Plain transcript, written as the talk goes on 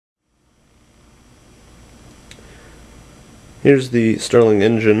Here's the Stirling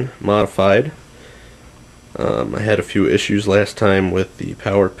engine modified. I had a few issues last time with the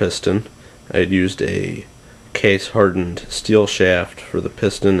power piston. I had used a case hardened steel shaft for the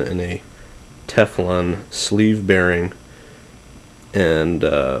piston and a Teflon sleeve bearing, and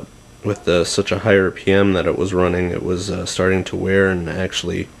with such a high RPM that it was running, it was starting to wear, and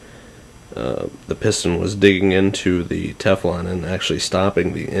actually the piston was digging into the Teflon and actually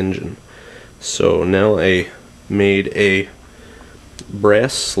stopping the engine. So now I made a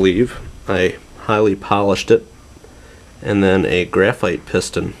brass sleeve. I highly polished it, and then a graphite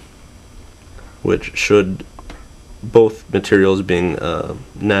piston, which should, both materials being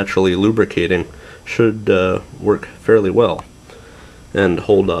naturally lubricating, should work fairly well and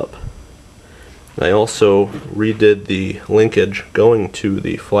hold up. I also redid the linkage going to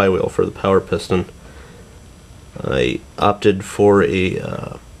the flywheel for the power piston. I opted for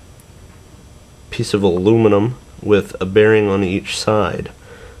a piece of aluminum with a bearing on each side,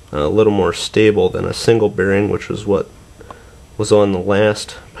 a little more stable than a single bearing, which was what was on the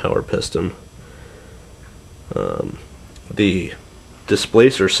last power piston. The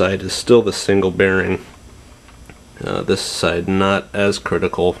displacer side is still the single bearing. This side not as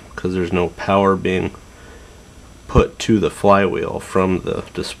critical because there's no power being put to the flywheel from the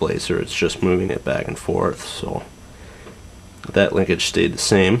displacer. It's just moving it back and forth, so that linkage stayed the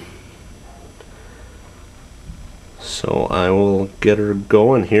same. So I will get her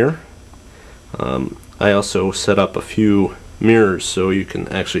going here. I also set up a few mirrors so you can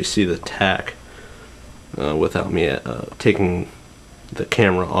actually see the tack without me taking the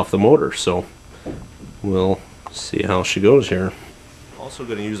camera off the motor. So we'll see how she goes here. Also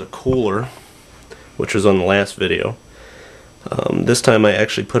going to use a cooler, which was on the last video. This time I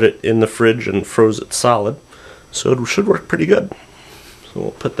actually put it in the fridge and froze it solid, so it should work pretty good. So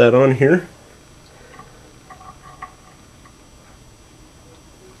we'll put that on here.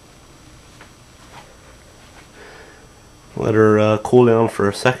 Let her cool down for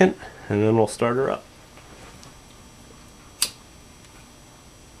a second, and then we'll start her up.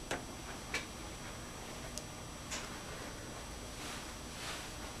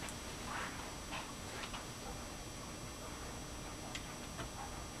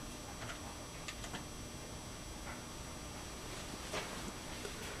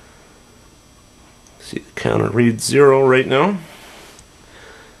 See, the counter reads 0 right now,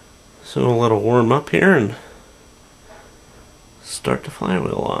 so we'll let it warm up here and start the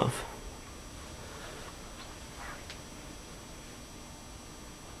flywheel off.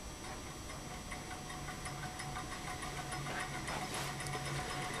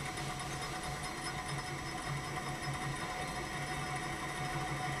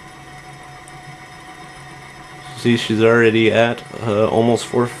 See, she's already at almost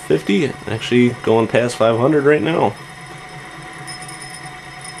 450, actually going past 500 right now.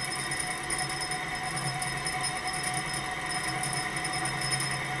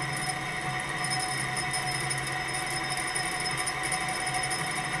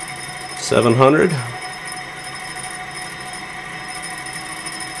 $700.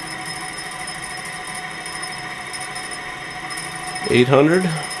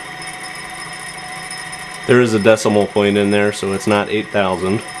 $800. There is a decimal point in there, so it's not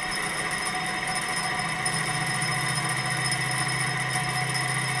 8,000.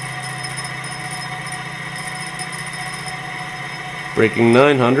 Breaking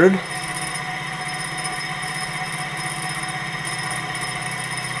 900.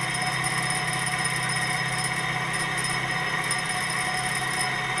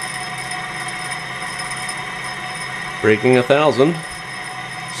 Breaking 1,000.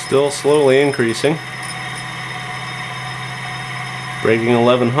 Still slowly increasing. Breaking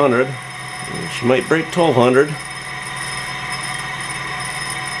 1,100. She might break 1,200.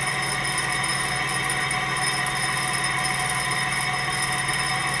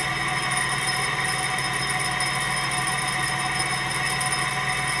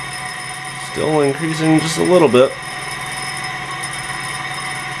 Still increasing just a little bit.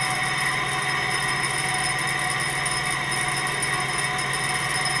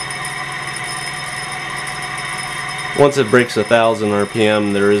 Once it breaks 1,000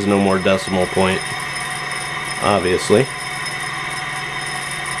 RPM, there is no more decimal point, obviously.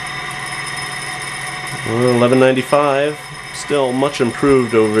 1195, still much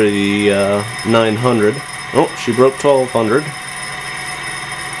improved over the 900. Oh, she broke 1,200.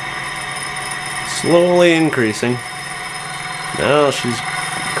 Slowly increasing. Now she's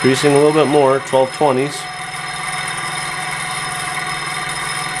increasing a little bit more, 1220s.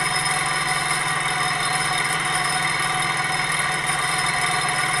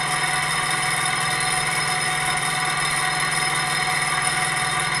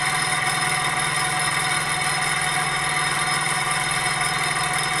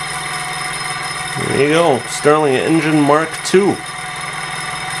 There you go, Stirling engine Mark II.